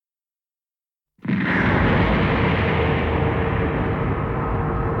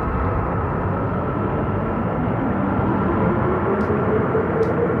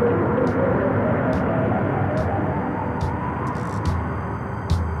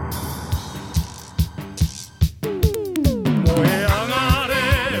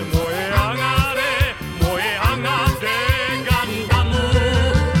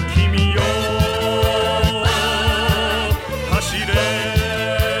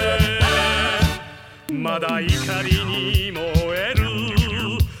まだ怒りに燃える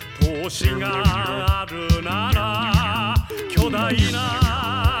闘志があるなら巨大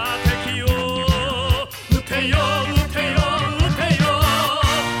な敵を撃てよ撃てよ撃てよ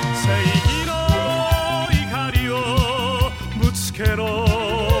正義の怒りをぶつけろ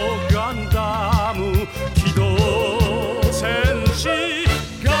ガンダム機動戦士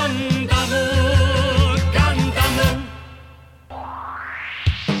ガンダムガンダム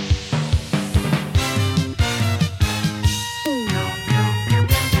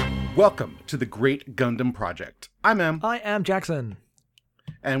Welcome to the Great Gundam Project. I'm Em. I am Jackson.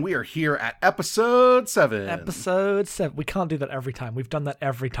 And we are here at episode 7. Episode 7. We can't do that every time. We've done that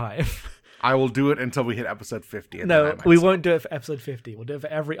every time. I will do it until we hit episode 50. And No, we won't do it for episode 50. We'll do it for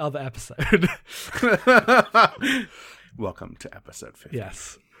every other episode. Welcome to episode 50.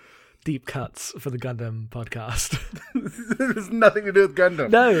 Yes. Deep cuts for the Gundam podcast. There's nothing to do with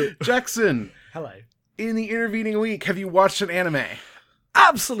Gundam. No. Jackson. Hello. In the intervening week, have you watched an anime?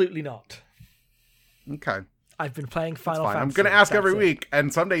 Absolutely not. Okay. I've been playing Final Fantasy. I'm going to ask every week,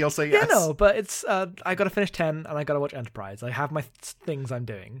 and someday you'll say yes. Yeah, no, but it's I got to finish 10, and I got to watch Enterprise. I have my things I'm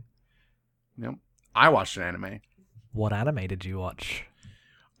doing. Yep. I watched an anime. What anime did you watch?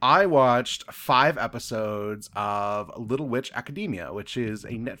 I watched 5 episodes of Little Witch Academia, which is a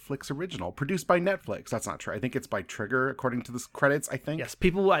Netflix original produced by Netflix. That's not true. I think it's by Trigger, according to the credits, I think. Yes,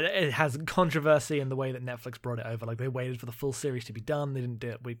 it has controversy in the way that Netflix brought it over. Like, they waited for the full series to be done. They didn't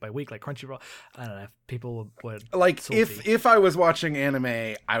do it week by week like Crunchyroll. I don't know. People were like, salty. if I was watching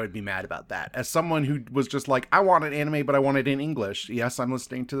anime, I would be mad about that. As someone who was just like, I want an anime, but I want it in English. Yes, I'm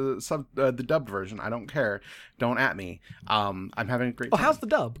listening to the dubbed version. I don't care. Don't at me. I'm having a great time. Oh, how's the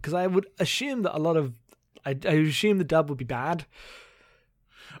dub? Because I would assume that I assume the dub would be bad.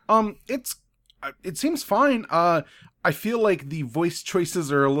 It seems fine. I feel like the voice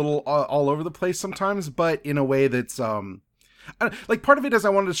choices are a little all over the place sometimes, but in a way that's like, part of it is I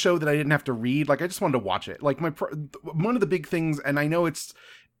wanted to show that I didn't have to read. Like, I just wanted to watch it. Like, one of the big things, and I know it's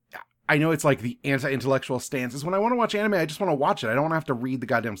like the anti-intellectual stance, is when I want to watch anime, I just want to watch it. I don't want to have to read the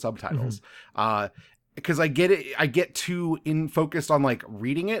goddamn subtitles. Mm-hmm. Because I get too focused on like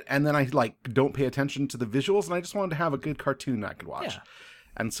reading it, and then I like don't pay attention to the visuals, and I just wanted to have a good cartoon that I could watch. Yeah.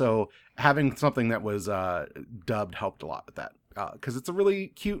 And so having something that was dubbed helped a lot with that, because it's a really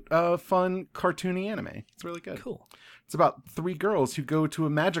cute, fun, cartoony anime. It's really good. Cool. It's about 3 girls who go to a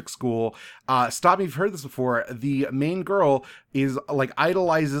magic school. Stop me if you've heard this before. The main girl is like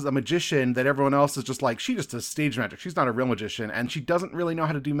idolizes a magician that everyone else is just like, she just does stage magic. She's not a real magician, and she doesn't really know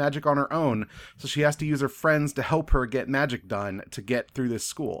how to do magic on her own. So she has to use her friends to help her get magic done to get through this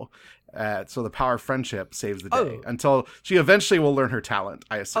school. So the power of friendship saves the day until she eventually will learn her talent,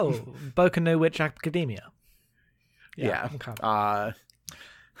 I assume. Oh, Boku no Witch Academia. Yeah. Okay.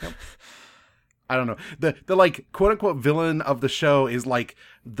 Yep. I don't know. The like quote unquote villain of the show is like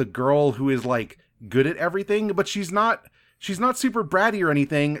the girl who is like good at everything, but she's not super bratty or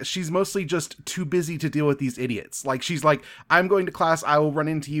anything. She's mostly just too busy to deal with these idiots. Like, she's like, I'm going to class, I will run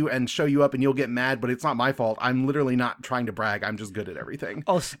into you and show you up and you'll get mad, but it's not my fault. I'm literally not trying to brag. I'm just good at everything.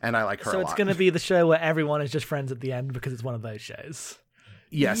 Oh, and I like her a lot. So it's going to be the show where everyone is just friends at the end because it's one of those shows.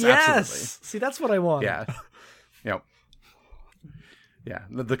 Yes, absolutely. See, that's what I want. Yeah. Yep. Yeah,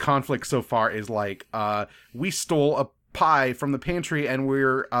 the conflict so far is like, we stole a pie from the pantry and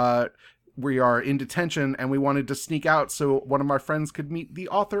we are in detention and we wanted to sneak out so one of our friends could meet the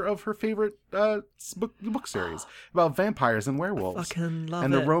author of her favorite book series about vampires and werewolves. I fucking love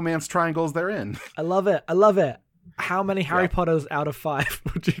and it. the romance triangles they're in. I love it. How many Harry Potters out of 5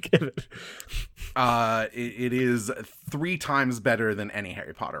 would you give it? It is 3 times better than any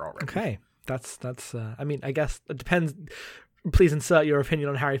Harry Potter already. Okay, that's. I mean, I guess it depends. Please insert your opinion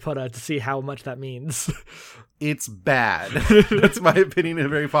on Harry Potter to see how much that means. It's bad. That's my opinion of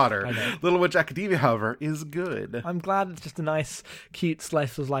Harry Potter. I know. Little Witch Academia, however, is good. I'm glad it's just a nice, cute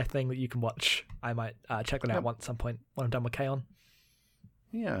slice of life thing that you can watch. I might check that out at some point when I'm done with K-On!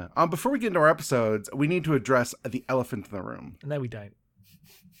 Yeah. Before we get into our episodes, we need to address the elephant in the room. No, we don't.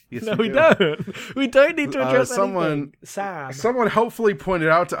 Yes, no, we don't. We don't need to address anything. Someone helpfully pointed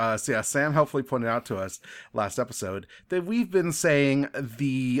out to us, Sam helpfully pointed out to us last episode, that we've been saying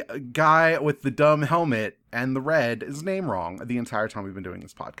the guy with the dumb helmet and the red is name wrong the entire time we've been doing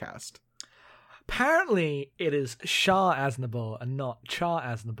this podcast. Apparently, it is Shah Aznavour and not Char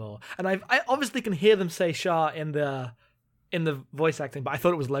Aznavour. And I obviously can hear them say Shah in the voice acting, but I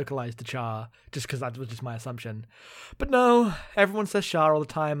thought it was localized to Char, just because that was just my assumption. But no, everyone says Shah all the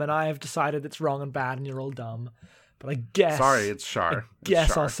time, and I have decided it's wrong and bad, and you're all dumb. but I guess... Sorry, it's Char.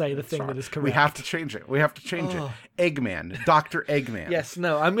 Guess I'll say the thing that is correct. We have to change it. Eggman. Dr. Eggman. Yes,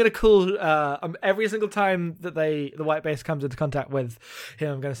 no, I'm going to call... every single time that the white base comes into contact with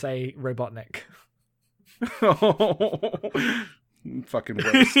him, I'm going to say Robotnik. Fucking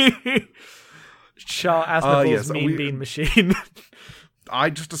worst. Char Aznavour's Mean Bean Machine. I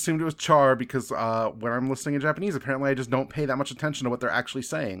just assumed it was Char because when I'm listening in Japanese, apparently I just don't pay that much attention to what they're actually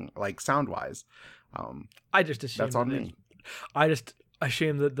saying, like sound-wise. I just assume that's on me. I just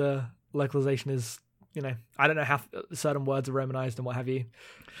assume that the localization is, I don't know how certain words are romanized and what have you.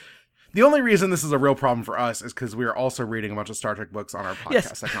 The only reason this is a real problem for us is because we are also reading a bunch of Star Trek books on our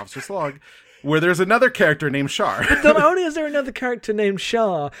podcast, Second Officer's Log, where there's another character named Char. But not only is there another character named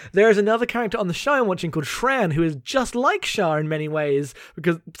Char, there is another character on the show I'm watching called Shran, who is just like Char in many ways.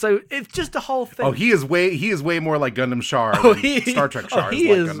 So it's just a whole thing. Oh, he is way more like Gundam Char than Star Trek Char he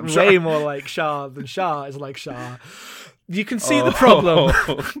is like Gundam Char. Way more like Char than Char is like Char. You can see the problem.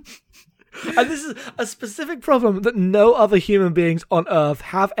 And this is a specific problem that no other human beings on Earth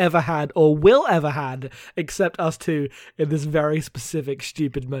have ever had or will ever had, except us two in this very specific,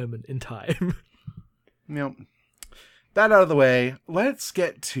 stupid moment in time. Yep. That out of the way, let's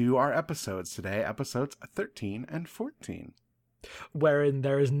get to our episodes today, episodes 13 and 14. Wherein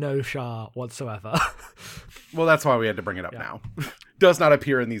there is no Char whatsoever. Well, that's why we had to bring it up now. Does not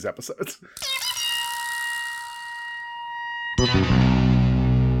appear in these episodes.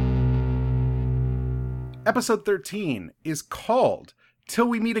 Episode 13 is called Till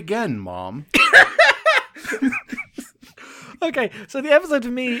We Meet Again, Mom. Okay, so the episode for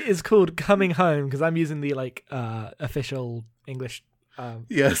me is called Coming Home, because I'm using the official English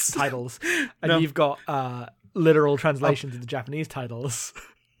titles. And you've got literal translations of the Japanese titles.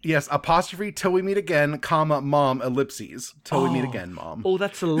 Yes, apostrophe, till we meet again, comma, mom, ellipses. Till we meet again, mom. Oh,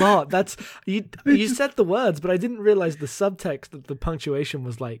 that's a lot. That's you said the words, but I didn't realize the subtext that the punctuation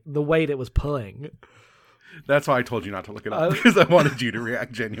was like the weight it was pulling. That's why I told you not to look it up, because I wanted you to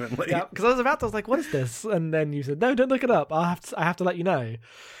react genuinely. Yeah, because I was like, what is this? And then you said, no, don't look it up. I have to let you know.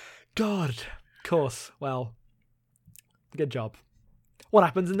 God, of course. Well, good job. What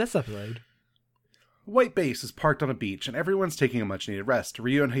happens in this episode? White base is parked on a beach, and everyone's taking a much-needed rest.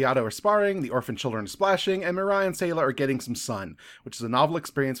 Ryu and Hayato are sparring, the orphan children are splashing, and Mirai and Sayla are getting some sun, which is a novel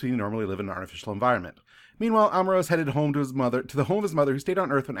experience when you normally live in an artificial environment. Meanwhile, Amuro is headed home to the home of his mother, who stayed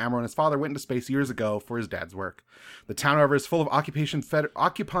on Earth when Amuro and his father went into space years ago for his dad's work. The town, however, is full of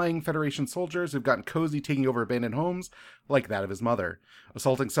occupying Federation soldiers who've gotten cozy taking over abandoned homes, like that of his mother.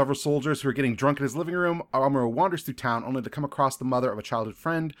 Assaulting several soldiers who are getting drunk in his living room, Amuro wanders through town only to come across the mother of a childhood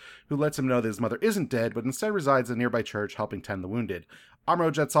friend, who lets him know that his mother isn't dead, but instead resides in a nearby church helping tend the wounded.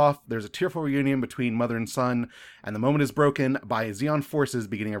 Amuro jets off, there's a tearful reunion between mother and son, and the moment is broken by Zeon forces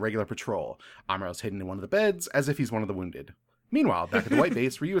beginning a regular patrol. Amuro's hidden in one of the beds, as if he's one of the wounded. Meanwhile, back at the White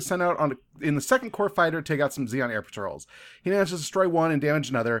Base, Ryu is sent out in the second Corps fighter to take out some Zeon air patrols. He manages to destroy one and damage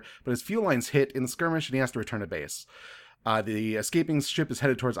another, but his fuel lines hit in the skirmish and he has to return to base. The escaping ship is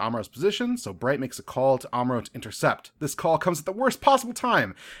headed towards Amuro's position, so Bright makes a call to Amuro to intercept. This call comes at the worst possible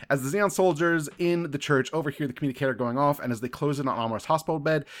time, as the Zeon soldiers in the church overhear the communicator going off, and as they close in on Amuro's hospital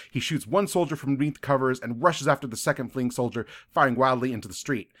bed, he shoots one soldier from beneath the covers and rushes after the second fleeing soldier, firing wildly into the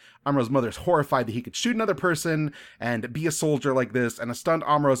street. Amuro's mother is horrified that he could shoot another person and be a soldier like this, and a stunned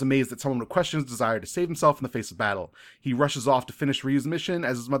Amuro is amazed that someone would question his desire to save himself in the face of battle. He rushes off to finish Ryu's mission,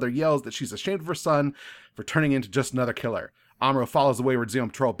 as his mother yells that she's ashamed of her son for turning into just another killer. Amuro follows the wayward Zeon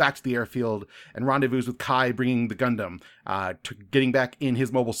patrol back to the airfield and rendezvous with Kai, bringing the Gundam. Getting back in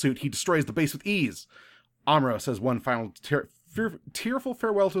his mobile suit, he destroys the base with ease. Amuro says one final tearful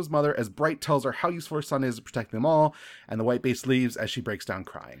farewell to his mother as Bright tells her how useful her son is to protect them all, and the White Base leaves as she breaks down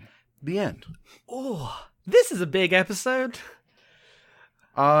crying. The end. Oh, this is a big episode.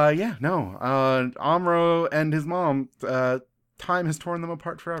 Amuro and his mom, time has torn them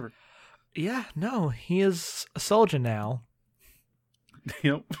apart forever. Yeah, no, he is a soldier now.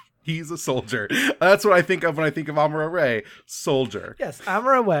 Yep, he's a soldier. That's what I think of when I think of Amuro Ray. Soldier. Yes,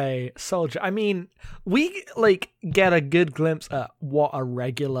 Amuro Ray, soldier. I mean, we get a good glimpse at what a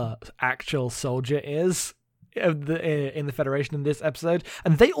regular actual soldier is in the Federation in this episode,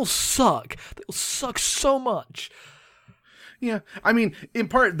 and they all suck. They all suck so much. Yeah, I mean, in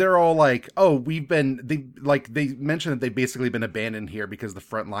part, they're all like, oh, they mentioned that they've basically been abandoned here because the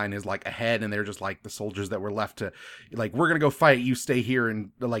front line is, ahead, and they're just, the soldiers that were left to, we're gonna go fight, you stay here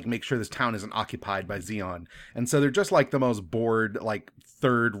and, make sure this town isn't occupied by Zeon. And so they're just, the most bored,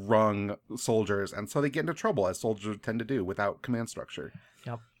 third-rung soldiers, and so they get into trouble, as soldiers tend to do, without command structure.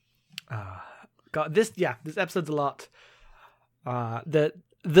 Yep. God, this episode's a lot.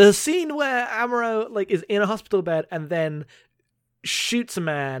 the scene where Amuro like is in a hospital bed and then shoots a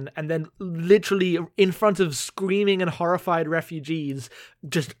man and then literally in front of screaming and horrified refugees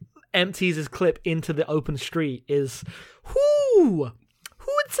just empties his clip into the open street is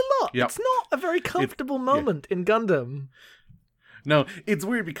it's a lot. Yep. It's not a very comfortable moment in Gundam. No, it's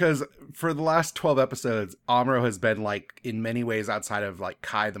weird because for the last 12 episodes, Amuro has been, like, in many ways outside of, like,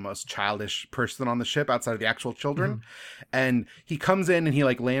 Kai, the most childish person on the ship outside of the actual children. Mm-hmm. And he comes in and he,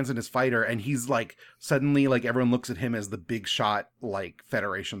 like, lands in his fighter and he's, like, suddenly, like, everyone looks at him as the big shot, like,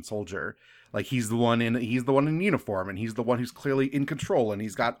 Federation soldier. Like, he's the one in uniform, and he's the one who's clearly in control, and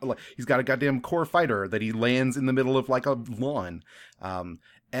he's got a goddamn core fighter that he lands in the middle of, like, a lawn.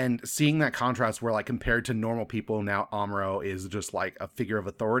 And seeing that contrast where, like, compared to normal people, now Amuro is just, like, a figure of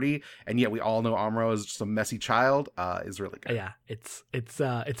authority, and yet we all know Amuro is just a messy child, is really good. Yeah, it's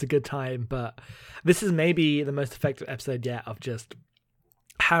a good time, but this is maybe the most effective episode yet of just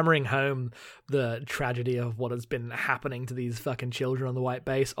hammering home the tragedy of what has been happening to these fucking children on the white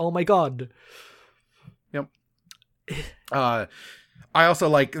base. Oh my god. Yep. I also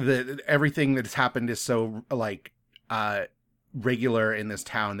like that everything that's happened is so, like, regular in this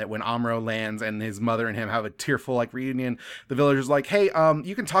town that when Amuro lands and his mother and him have a tearful, like, reunion, the villagers like, hey,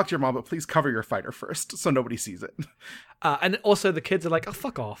 you can talk to your mom, but please cover your fighter first so nobody sees it. And also the kids are like, oh,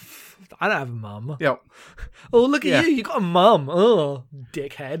 fuck off. I don't have a mum. Yep. Oh, look at you. You got a mum. Oh,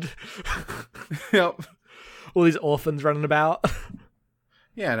 dickhead. Yep. All these orphans running about.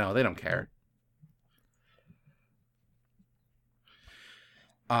 Yeah, no, they don't care.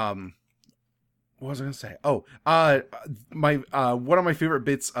 What was I going to say? Oh, my one of my favorite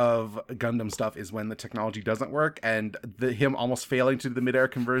bits of Gundam stuff is when the technology doesn't work, and him almost failing to do the midair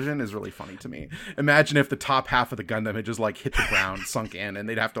conversion is really funny to me. Imagine if the top half of the Gundam had just, like, hit the ground, sunk in, and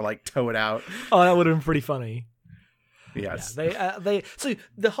they'd have to, like, tow it out. Oh, that would have been pretty funny. Yes. Yeah, so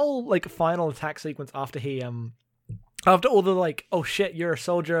the whole, like, final attack sequence after he after all the, like, oh shit, you're a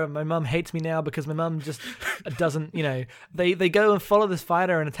soldier, my mum hates me now because my mum just doesn't, they go and follow this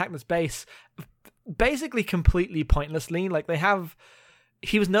fighter and attack this base basically completely pointlessly. Like,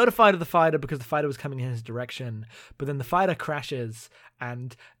 he was notified of the fighter because the fighter was coming in his direction, but then the fighter crashes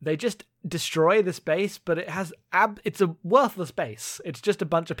and they just destroy this base, but it's a worthless base. It's just a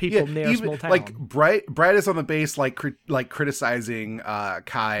bunch of people near a small town. Like, Bright is on the base, like criticizing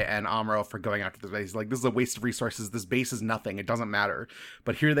Kai and Amuro for going after the base. Like, this is a waste of resources. This base is nothing. It doesn't matter.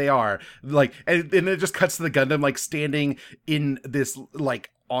 But here they are. Like, and it just cuts to the Gundam, like, standing in this,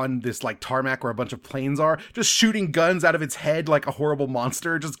 like, on this, like, tarmac where a bunch of planes are, just shooting guns out of its head like a horrible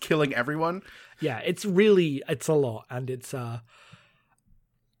monster, just killing everyone. Yeah, it's a lot, and it's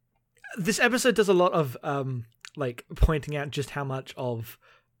this episode does a lot of like pointing out just how much of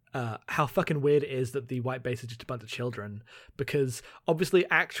how fucking weird it is that the white base is just a bunch of children, because obviously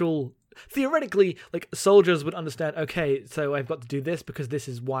theoretically, like, soldiers would understand, okay, so I've got to do this because this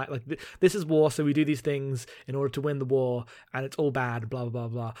is why, like, this is war, so we do these things in order to win the war, and it's all bad, blah, blah, blah,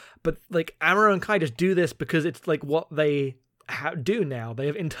 blah. But, like, Amuro and Kai just do this because it's, like, what they do now. They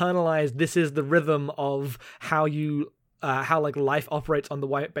have internalized this is the rhythm of how like life operates on the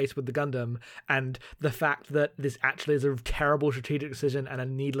white base with the Gundam, and the fact that this actually is a terrible strategic decision and a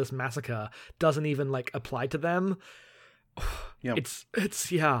needless massacre doesn't even, like, apply to them. Yep.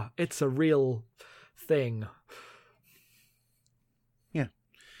 It's a real thing. Yeah.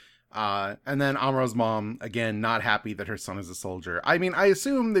 And then Amuro's mom, again, not happy that her son is a soldier. I mean, I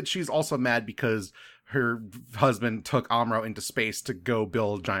assume that she's also mad because her husband took Amuro into space to go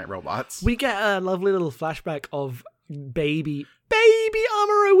build giant robots. We get a lovely little flashback of baby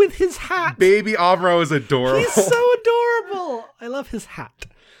Amuro with his hat. Baby Amuro is adorable. He's so adorable. I love his hat.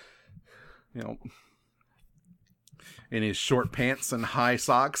 Yep. In his short pants and high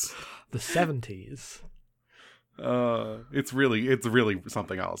socks. The 70s. It's really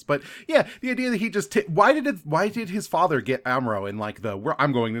something else. But yeah, the idea that he just why did his father get Amuro in, like,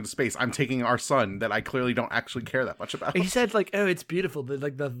 I'm going into space, I'm taking our son that I clearly don't actually care that much about. He said, like, oh, it's beautiful.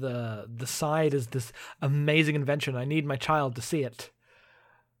 The side is this amazing invention. I need my child to see it.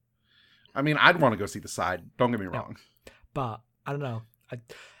 I mean, I'd want to go see the side. Don't get me wrong. But I don't know.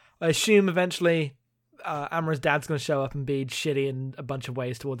 I assume eventually Amuro's dad's going to show up and be shitty in a bunch of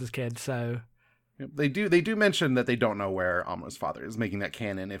ways towards his kid, so... They do mention that they don't know where Amuro's father is, making that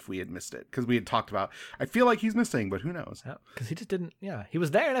canon if we had missed it. Because we had talked about, I feel like he's missing, but who knows? Because he just didn't, he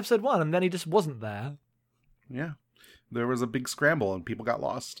was there in episode 1, and then he just wasn't there. Yeah. There was a big scramble, and people got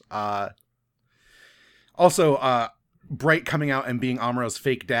lost. Also, Bright coming out and being Amuro's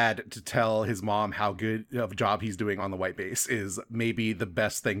fake dad to tell his mom how good of a job he's doing on the white base is maybe the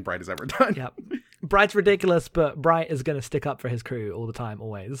best thing Bright has ever done. Yep. Bright's ridiculous, but Bright is going to stick up for his crew all the time,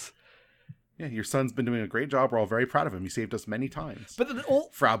 always. Yeah, your son's been doing a great job. We're all very proud of him. He saved us many times. But then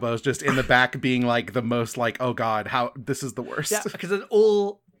Frau Bo's just in the back being like the most like, oh god, how this is the worst. Yeah, because then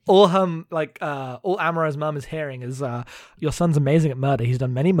all Amuro's mum is hearing is, your son's amazing at murder. He's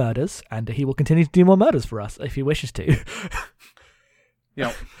done many murders, and he will continue to do more murders for us if he wishes to.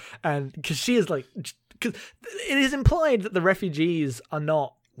 Yeah. And because she is like, because it is implied that the refugees are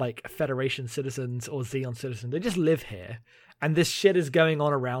not like Federation citizens or Zeon citizens. They just live here. And this shit is going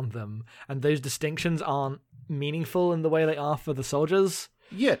on around them. And those distinctions aren't meaningful in the way they are for the soldiers.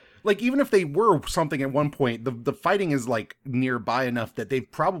 Yeah. Like, even if they were something at one point, the fighting is, like, nearby enough that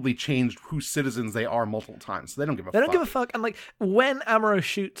they've probably changed whose citizens they are multiple times. So they don't give a fuck. They don't give a fuck. And, like, when Amuro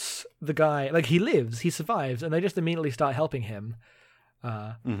shoots the guy, like, he lives, he survives, and they just immediately start helping him.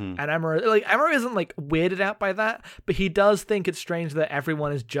 And Amuro isn't, like, weirded out by that, but he does think it's strange that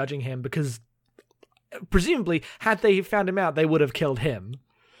everyone is judging him because presumably, had they found him out, they would have killed him.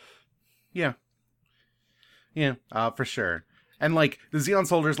 Yeah. Yeah, for sure. And, like, the Zeon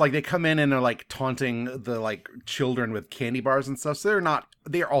soldiers, like, they come in and are, like, taunting the, like, children with candy bars and stuff, so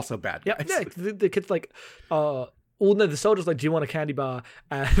they're also bad guys. Yeah, the kid's like, the soldier's like, do you want a candy bar?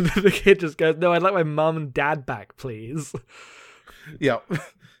 And the kid just goes, no, I'd like my mum and dad back, please. Yeah.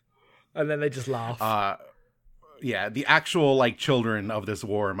 And then they just laugh. Yeah, the actual, like, children of this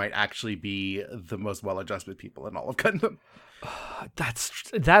war might actually be the most well-adjusted people in all of Gundam.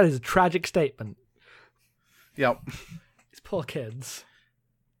 That is a tragic statement. Yep. These poor kids.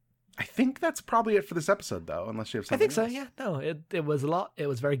 I think that's probably it for this episode, though, unless you have something else. Yeah. No, it was a lot. It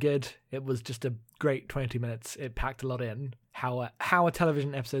was very good. It was just a great 22 minutes. It packed a lot in. How a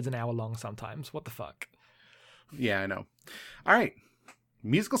television episode's an hour long sometimes. What the fuck? Yeah, I know. All right.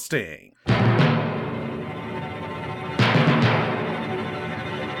 Musical sting.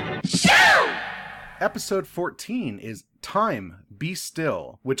 Episode 14 is Time, Be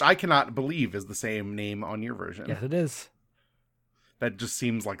Still, which I cannot believe is the same name on your version. Yes, it is. That just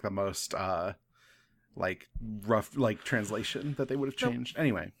seems like the most, like, rough, like, translation that they would have changed. Nope.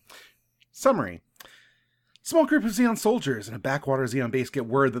 Anyway, summary. Small group of Zeon soldiers in a backwater Zeon base get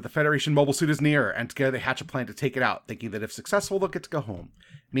word that the Federation mobile suit is near, and together they hatch a plan to take it out, thinking that if successful, they'll get to go home.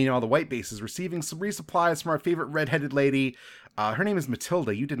 Meanwhile, the White Base is receiving some resupplies from our favorite red-headed lady. Her name is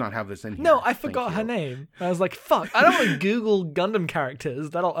Matilda. You did not have this in here. No, I forgot her name. I was like, fuck, I don't want to Google Gundam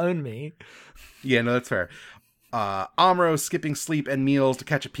characters. That'll own me. Yeah, no, that's fair. Amuro skipping sleep and meals to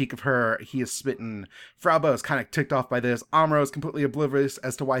catch a peek of her. He is smitten. Frau Bo is kind of ticked off by this. Amuro is completely oblivious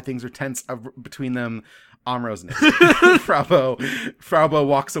as to why things are tense between them. Amuro's name. Frau Bo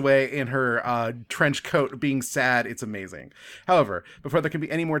walks away in her trench coat being sad. It's amazing. However, before there can be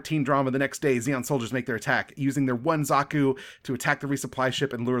any more teen drama the next day, Zeon soldiers make their attack, using their one Zaku to attack the resupply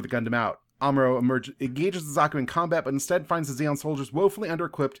ship and lure the Gundam out. Amuro engages the Zaku in combat, but instead finds the Zeon soldiers woefully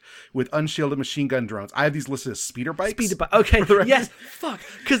under-equipped with unshielded machine gun drones. I have these listed as speeder bikes. Okay, yes, fuck.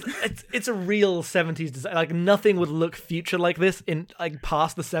 Because it's a real 70s design. Like, nothing would look future like this in, like,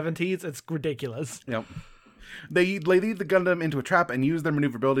 past the 70s. It's ridiculous. Yep. They lead the Gundam into a trap and use their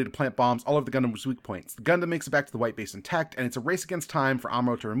maneuverability to plant bombs all over the Gundam's weak points. The Gundam makes it back to the White Base intact, and it's a race against time for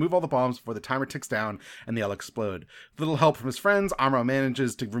Amuro to remove all the bombs before the timer ticks down and they all explode. With little help from his friends, Amuro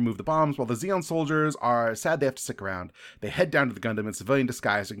manages to remove the bombs, while the Zeon soldiers are sad they have to stick around. They head down to the Gundam in civilian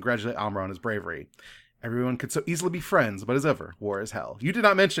disguise to congratulate Amuro on his bravery. Everyone could so easily be friends, but as ever, war is hell. You did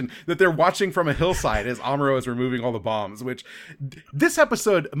not mention that they're watching from a hillside as Amuro is removing all the bombs, which this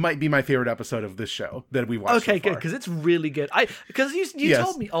episode might be my favorite episode of this show that we watched. Okay, so far. Good, because it's really good. Because you yes.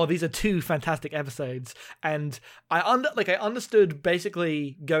 told me, these are two fantastic episodes, and I understood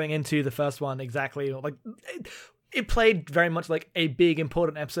basically going into the first one exactly like. It played very much like a big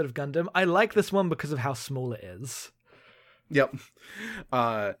important episode of Gundam. I like this one because of how small it is. Yep.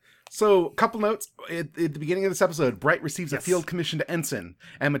 So, couple notes. At the beginning of this episode, Bright receives a field commission to ensign,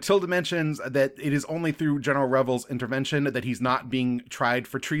 and Matilda mentions that it is only through General Revel's intervention that he's not being tried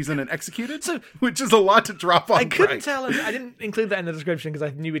for treason and executed, which is a lot to drop on I couldn't Bright. tell, I didn't include that in the description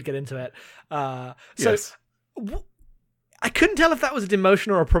because I knew we'd get into it. Yes. I couldn't tell if that was a demotion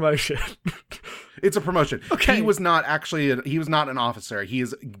or a promotion. It's a promotion. Okay. He was not an officer. He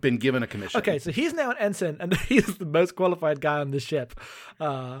has been given a commission. Okay, so he's now an ensign, and he's the most qualified guy on this ship.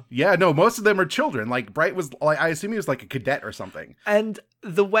 Yeah, no, most of them are children. Like, Bright was, like, I assume he was like a cadet or something. And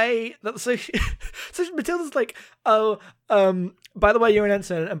the way that, so Matilda's like, by the way, you're an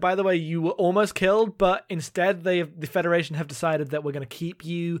ensign, and by the way, you were almost killed, but instead the Federation have decided that we're going to keep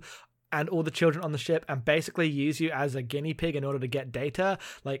you and all the children on the ship and basically use you as a guinea pig in order to get data.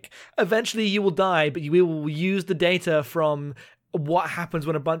 Like, eventually you will die, but we will use the data from what happens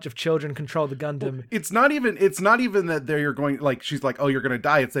when a bunch of children control the Gundam. Well, it's not even that you're going, like, she's like, oh, you're going to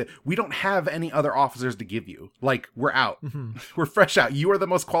die. It's that we don't have any other officers to give you. Like, we're out. Mm-hmm. We're fresh out. You are the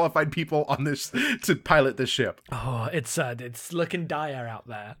most qualified people on this to pilot this ship. Oh, it's looking dire out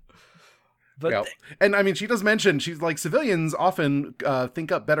there. But yeah. And I mean, she does mention, she's like, civilians often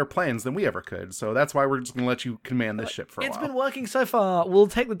think up better plans than we ever could. So that's why we're just going to let you command this ship for a while. It's been working so far. We'll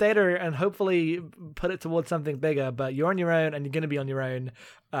take the data and hopefully put it towards something bigger. But you're on your own, and you're going to be on your own.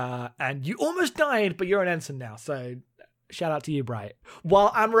 And you almost died, but you're an ensign now. So shout out to you, Bright.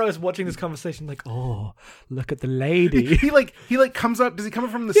 While Amuro is watching this conversation, like, oh, look at the lady. He comes up. Does he come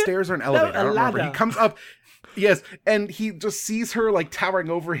up from the stairs or an elevator? I don't remember. He comes up. Yes, and he just sees her like towering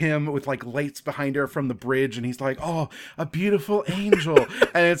over him with like lights behind her from the bridge, and he's like, oh, a beautiful angel.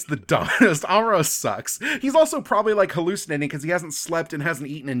 And it's the dumbest. Amuro sucks. He's also probably like hallucinating because he hasn't slept and hasn't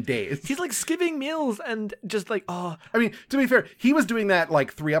eaten in days. He's like skipping meals and just like, oh. I mean, to be fair, he was doing that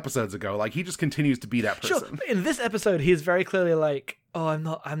like 3 episodes ago. Like, he just continues to be that person. Sure. In this episode, he's very clearly like, oh, I'm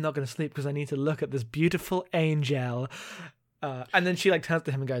not going to sleep because I need to look at this beautiful angel. And then she like turns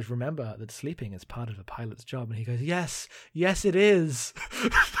to him and goes, remember that sleeping is part of a pilot's job. And he goes, yes, it is.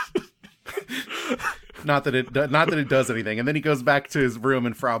 Not that it does anything. And then he goes back to his room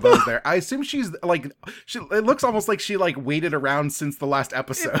and Frau Bo's there. I assume she's like, it looks almost like she like waited around since the last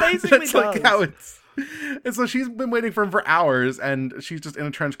episode. It basically That's does. Like how it's. And so she's been waiting for him for hours, and she's just in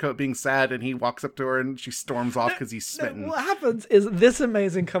a trench coat being sad, and he walks up to her and she storms off because he's smitten. What happens is this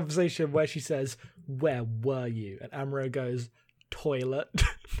amazing conversation where she says, where were you? And Amuro goes, toilet.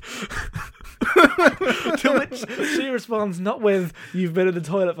 To which she responds not with, you've been in the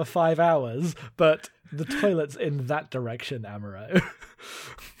toilet for 5 hours, but the toilet's in that direction, Amuro.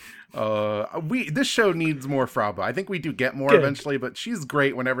 This show needs more Frau Bo. I think we do get more eventually, but she's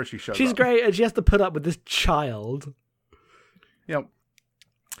great whenever she shows up. She's great, and she has to put up with this child. Yep.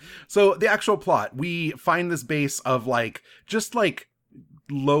 So the actual plot, we find this base of like just like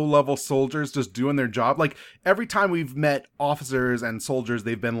low-level soldiers just doing their job. Like, every time we've met officers and soldiers,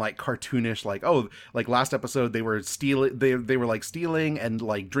 they've been like cartoonish, like, oh, like last episode they were stealing, they were like stealing and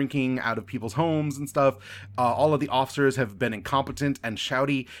like drinking out of people's homes and stuff. All of the officers have been incompetent and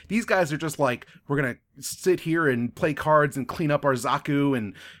shouty. These guys are just like, we're gonna sit here and play cards and clean up our Zaku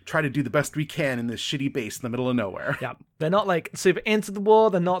and try to do the best we can in this shitty base in the middle of nowhere. Yeah, they're not like super into the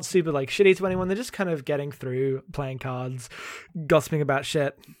war, they're not super like shitty to anyone, they're just kind of getting through, playing cards, gossiping about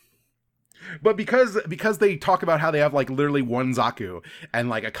shit. But because they talk about how they have like literally one Zaku and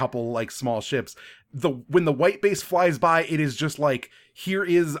like a couple like small ships, when the white base flies by, it is just like, here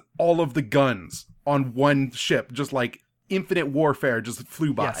is all of the guns on one ship, just like infinite warfare just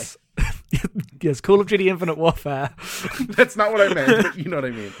flew by. Yes. Yes, Call of Duty Infinite Warfare. That's not what I meant, but you know what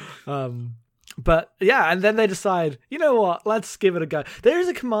I mean. But yeah, and then they decide, you know what, let's give it a go. There is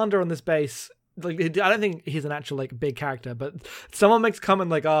a commander on this base. Like, I don't think he's an actual like big character, but someone makes a comment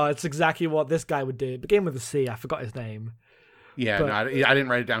like, oh, it's exactly what this guy would do. It began with a C. I forgot his name. Yeah, but, no, I didn't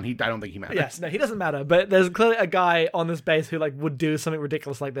write it down. I don't think he matters. Yes, no, he doesn't matter. But there's clearly a guy on this base who like would do something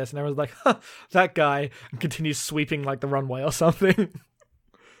ridiculous like this, and everyone's like, huh, that guy, and continues sweeping like the runway or something.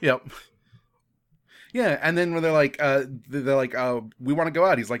 Yep. Yeah, and then when they're like, we want to go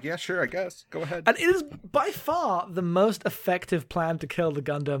out. He's like, yeah, sure, I guess. Go ahead. And it is by far the most effective plan to kill the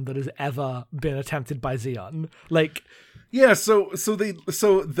Gundam that has ever been attempted by Zeon. Like, yeah, so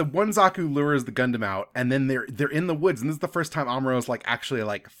the one Zaku lures the Gundam out, and then they're in the woods, and this is the first time Amuro's like actually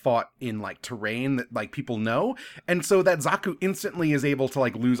like fought in like terrain that like people know, and so that Zaku instantly is able to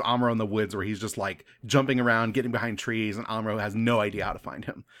like lose Amuro in the woods, where he's just like jumping around, getting behind trees, and Amuro has no idea how to find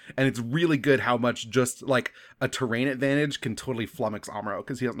him. And it's really good how much just like a terrain advantage can totally flummox Amuro,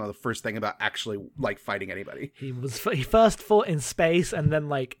 because he doesn't know the first thing about actually like fighting anybody. He first fought in space, and then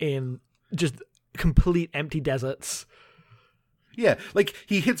like in just complete empty deserts. Yeah, like,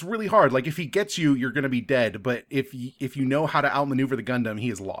 he hits really hard. Like, if he gets you, you're going to be dead. But if you know how to outmaneuver the Gundam, he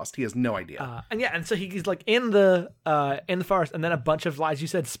is lost. He has no idea. And so he's like in the forest, and then a bunch of, as you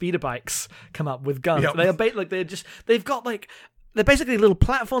said, speeder bikes come up with guns. Yep. They're basically little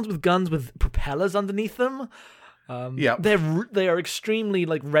platforms with guns with propellers underneath them. They are extremely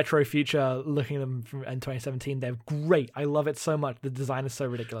like retro future looking at them in 2017. They're great. I love it so much. The design is so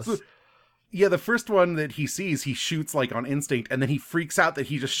ridiculous. Yeah, the first one that he sees, he shoots like on instinct, and then he freaks out that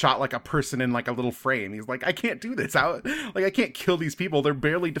he just shot like a person in like a little frame. He's like, I can't do this. I can't kill these people. They're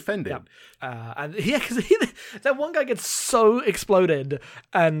barely defended. Because that one guy gets so exploded,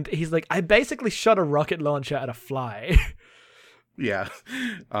 and he's like, I basically shot a rocket launcher at a fly. Yeah,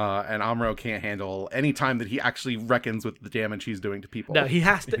 and Amuro can't handle any time that he actually reckons with the damage he's doing to people. No, he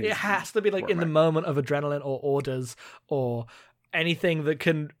has to. It has to be like in the moment of adrenaline or orders or anything that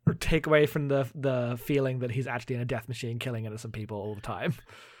can take away from the feeling that he's actually in a death machine killing innocent people all the time.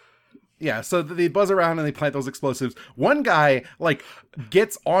 Yeah, so they buzz around and they plant those explosives. One guy, like,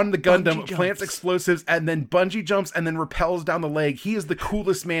 gets on the Gundam, plants explosives, and then bungee jumps and then rappels down the leg. He is the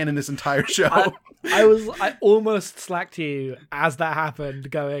coolest man in this entire show. I almost slacked you as that happened,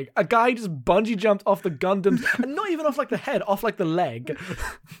 going, a guy just bungee jumped off the Gundam, and not even off, like, the head, off, like, the leg.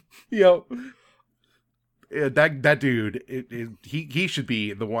 Yo. Yeah, that dude, he should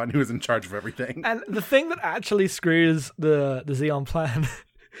be the one who is in charge of everything. And the thing that actually screws the Xeon plan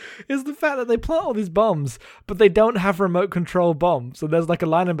is the fact that they plant all these bombs, but they don't have remote control bombs. So there's like a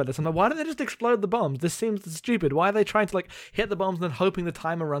line about this. I'm like, why don't they just explode the bombs? This seems stupid. Why are they trying to like hit the bombs and then hoping the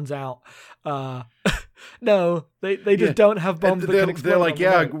timer runs out? No, they just don't have bombs that can explode. They're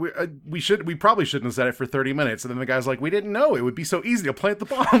like, we probably shouldn't have set it for 30 minutes. And then the guy's like, we didn't know it would be so easy to plant the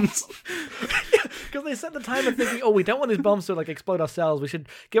bombs. Because they set the timer thinking, we don't want these bombs to like explode ourselves. We should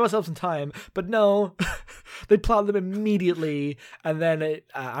give ourselves some time. But no, they plant them immediately, and then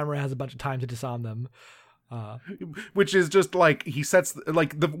Amuro has a bunch of time to disarm them. Which is just like he sets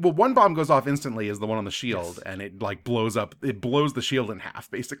like one bomb goes off instantly is the one on the shield, and it like blows up. It blows the shield in half,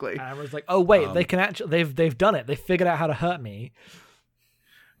 basically. And Amuro's like, oh wait, they can actually they've done it. They figured out how to hurt me.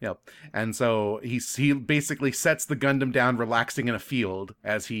 Yep. And so he basically sets the Gundam down, relaxing in a field,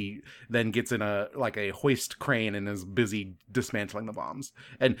 as he then gets in a hoist crane and is busy dismantling the bombs.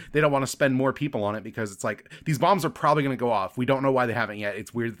 And they don't want to spend more people on it because it's like, these bombs are probably going to go off. We don't know why they haven't yet.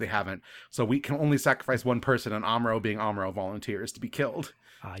 It's weird that they haven't. So we can only sacrifice one person, and Amuro, being Amuro, volunteers to be killed.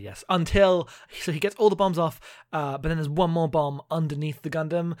 Yes. So he gets all the bombs off, but then there's one more bomb underneath the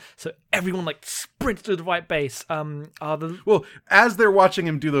Gundam. So everyone like sprints through the right base. Well, as they're watching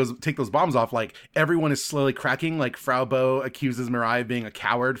him take those bombs off, like everyone is slowly cracking. Like Frau Bo accuses Mirai of being a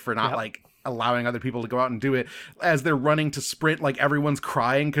coward for not like allowing other people to go out and do it. As they're running to sprint, like everyone's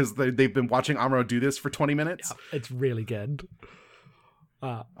crying because they've been watching Amuro do this for 20 minutes. Yeah, it's really good.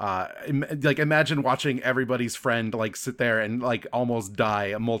 Like imagine watching everybody's friend like sit there and like almost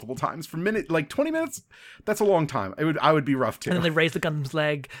die multiple times for 20 minutes. That's a long time. I would be rough too. And then they raise the Gundam's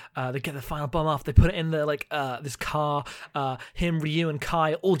leg. They get the final bomb off. They put it in the this car. Him, Ryu, and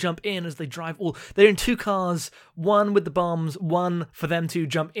Kai all jump in as they drive. They're in two cars. One with the bombs. One for them to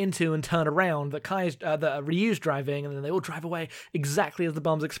jump into and turn around. That Ryu's driving, and then they all drive away exactly as the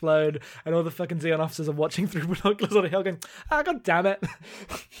bombs explode. And all the fucking Xeon officers are watching through binoculars on a hill, going, God damn it.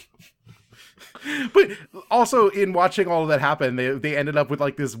 But also in watching all of that happen, they ended up with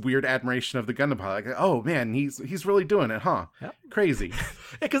like this weird admiration of the Gundam pilot. Like, oh man, he's really doing it, huh? Yep. Crazy. Yeah,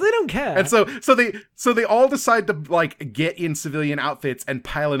 because they don't care. And so they all decide to like get in civilian outfits and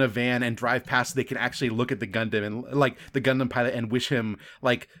pile in a van and drive past so they can actually look at the Gundam and like the Gundam pilot and wish him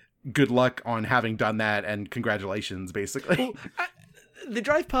like good luck on having done that and congratulations, basically. Well, they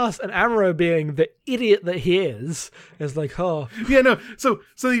drive past, and Amuro, being the idiot that he is like, oh. Yeah, no. So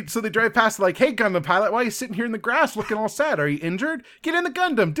they drive past like, hey, Gundam pilot, why are you sitting here in the grass looking all sad? Are you injured? Get in the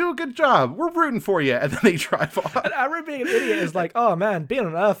Gundam. Do a good job. We're rooting for you. And then they drive off. And Amuro, being an idiot, is like, oh man, being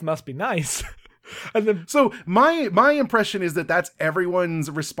on Earth must be nice. And then, so my impression is that that's everyone's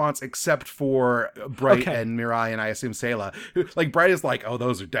response except for Bright and Mirai and I assume Sayla. Who, like Bright is like, oh,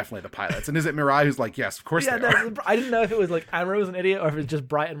 those are definitely the pilots. And is it Mirai who's like, yes, of course they are. I didn't know if it was like Amuro was an idiot or if it's just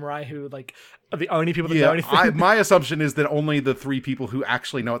Bright and Mirai who like are the only people that know anything. My assumption is that only the three people who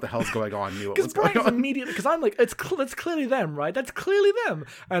actually know what the hell's going on knew what was going on. Immediately, because I'm like, it's clearly them, right? That's clearly them.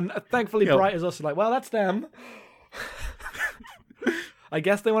 And thankfully, Bright is also like, well, that's them. I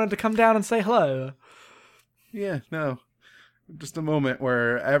guess they wanted to come down and say hello. Yeah, no. Just a moment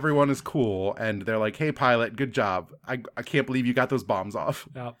where everyone is cool and they're like, hey, pilot, good job. I can't believe you got those bombs off.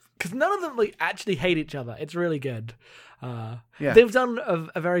 Yeah. Because none of them like actually hate each other. It's really good. They've done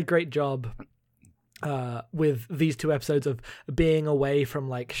a very great job with these two episodes of being away from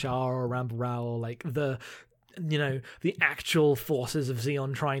like Shah or Ramble Rao, or like the actual forces of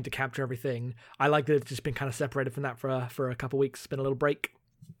Xeon trying to capture everything. I like that it's just been kind of separated from that for a couple weeks. It's been a little break.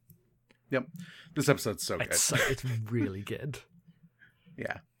 Yep. This episode's so good. It's really good.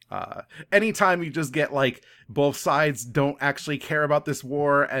 Yeah. Anytime you just get like both sides don't actually care about this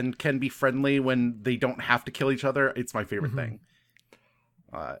war and can be friendly when they don't have to kill each other, it's my favorite thing.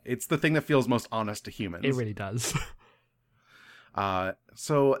 It's the thing that feels most honest to humans. It really does.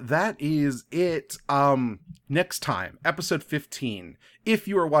 So that is it. Next time, episode 15. If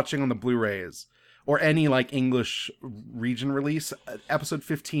you are watching on the Blu-rays or any like English region release, episode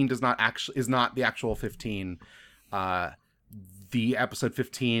 15 is not the actual 15. the episode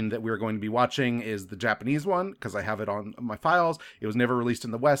 15 that we're going to be watching is the Japanese one, because I have it on my files. It was never released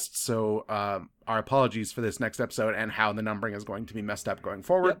in the West, so our apologies for this next episode and how the numbering is going to be messed up going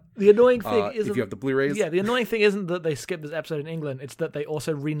forward. Yep. The annoying thing isn't... if you have the Blu-rays. Yeah, the annoying thing isn't that they skipped this episode in England, it's that they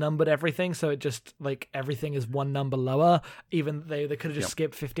also renumbered everything, so it just, like, everything is one number lower, even they could have just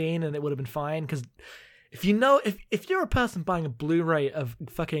skipped 15 and it would have been fine, because... If you know, if you're a person buying a Blu-ray of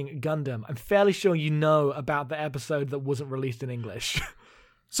fucking Gundam, I'm fairly sure you know about the episode that wasn't released in English.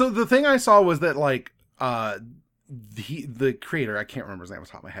 So the thing I saw was that, like, the creator, I can't remember his name off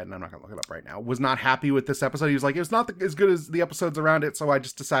the top of my head, and I'm not going to look it up right now, was not happy with this episode. He was like, it was not as good as the episodes around it, so I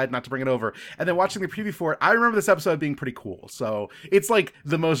just decided not to bring it over. And then watching the preview for it, I remember this episode being pretty cool. So it's like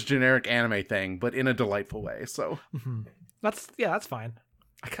the most generic anime thing, but in a delightful way. So That's fine.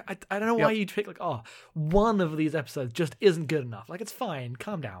 I don't know why you'd pick, like, one of these episodes just isn't good enough. Like, it's fine.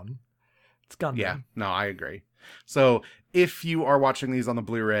 Calm down. It's Gundam. Yeah, no, I agree. So if you are watching these on the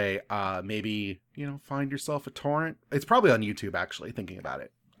Blu-ray, maybe, find yourself a torrent. It's probably on YouTube, actually, thinking about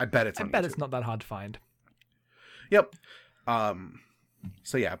it. I bet it's on YouTube. I bet it's not that hard to find. Yep.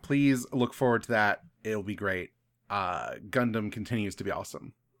 So yeah, please look forward to that. It'll be great. Gundam continues to be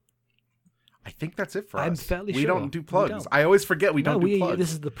awesome. I think that's it for us. I'm fairly we sure. don't do plugs. I always forget we don't do plugs.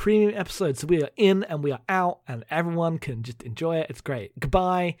 This is the premium episode, so we are in and we are out, and everyone can just enjoy it. It's great.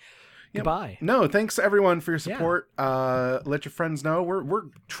 Goodbye. Yep. Goodbye. No, thanks everyone for your support. Let your friends know. We're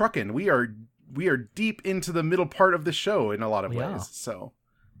trucking. We are deep into the middle part of the show in a lot of ways. So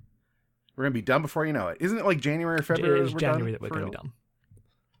we're gonna be done before you know it. Isn't it like January or February? It is January that we're gonna be done.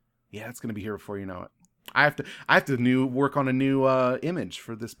 Yeah, it's gonna be here before you know it. I have to work on a new image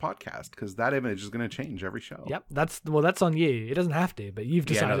for this podcast, because that image is going to change every show. Yep, that's on you. It doesn't have to, but you've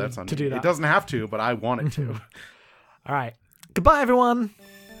decided to do that. It doesn't have to, but I want it to. All right. Goodbye, everyone.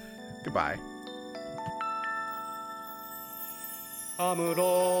 Goodbye.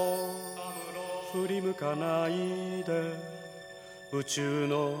 Amuro 振り向かないで宇宙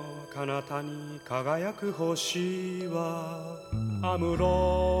の彼方に輝く星は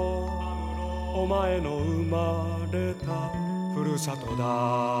Amuroお前の生まれたふるさとだ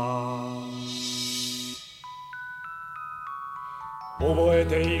覚え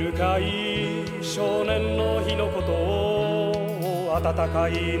ているかい少年の日のことを暖か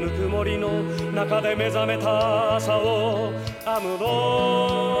いぬくもりの中で目覚めた朝を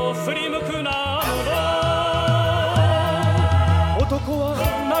Amuro振り向くなAmuro男は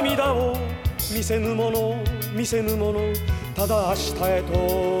涙を見せぬものただ明日へ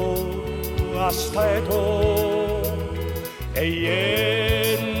と明日へと永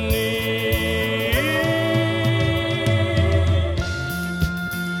遠に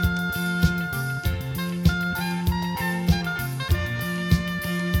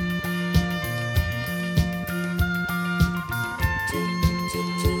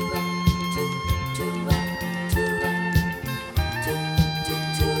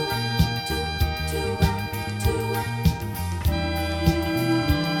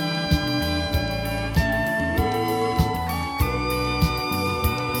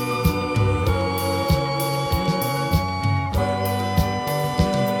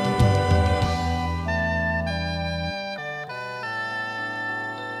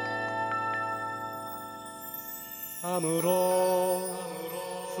Amuro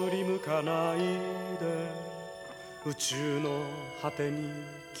振り向かないで宇宙の果てに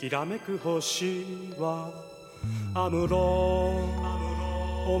きらめく星はAmuro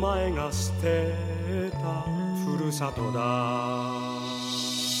お前が捨てたふるさとだ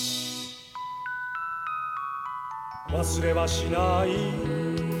忘れはしない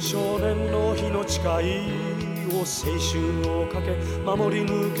少年の日の誓いを青春をかけ守り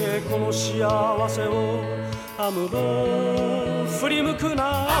抜けこの幸せをAmuro振り向く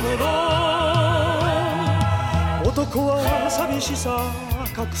なAmuro男は寂しさ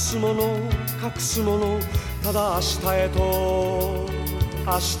隠すものただ明日へと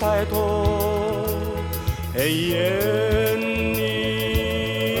永遠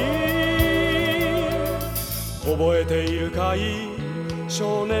に覚えているかい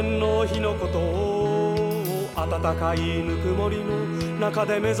少年の日のことを暖かいぬくもりの中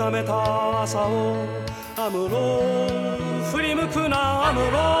で目覚めた朝をAmuro振り向くな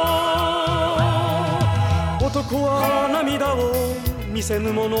Amuro男は涙を見せ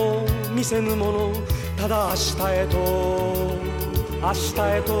ぬものただ明日へ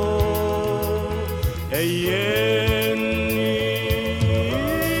と永遠に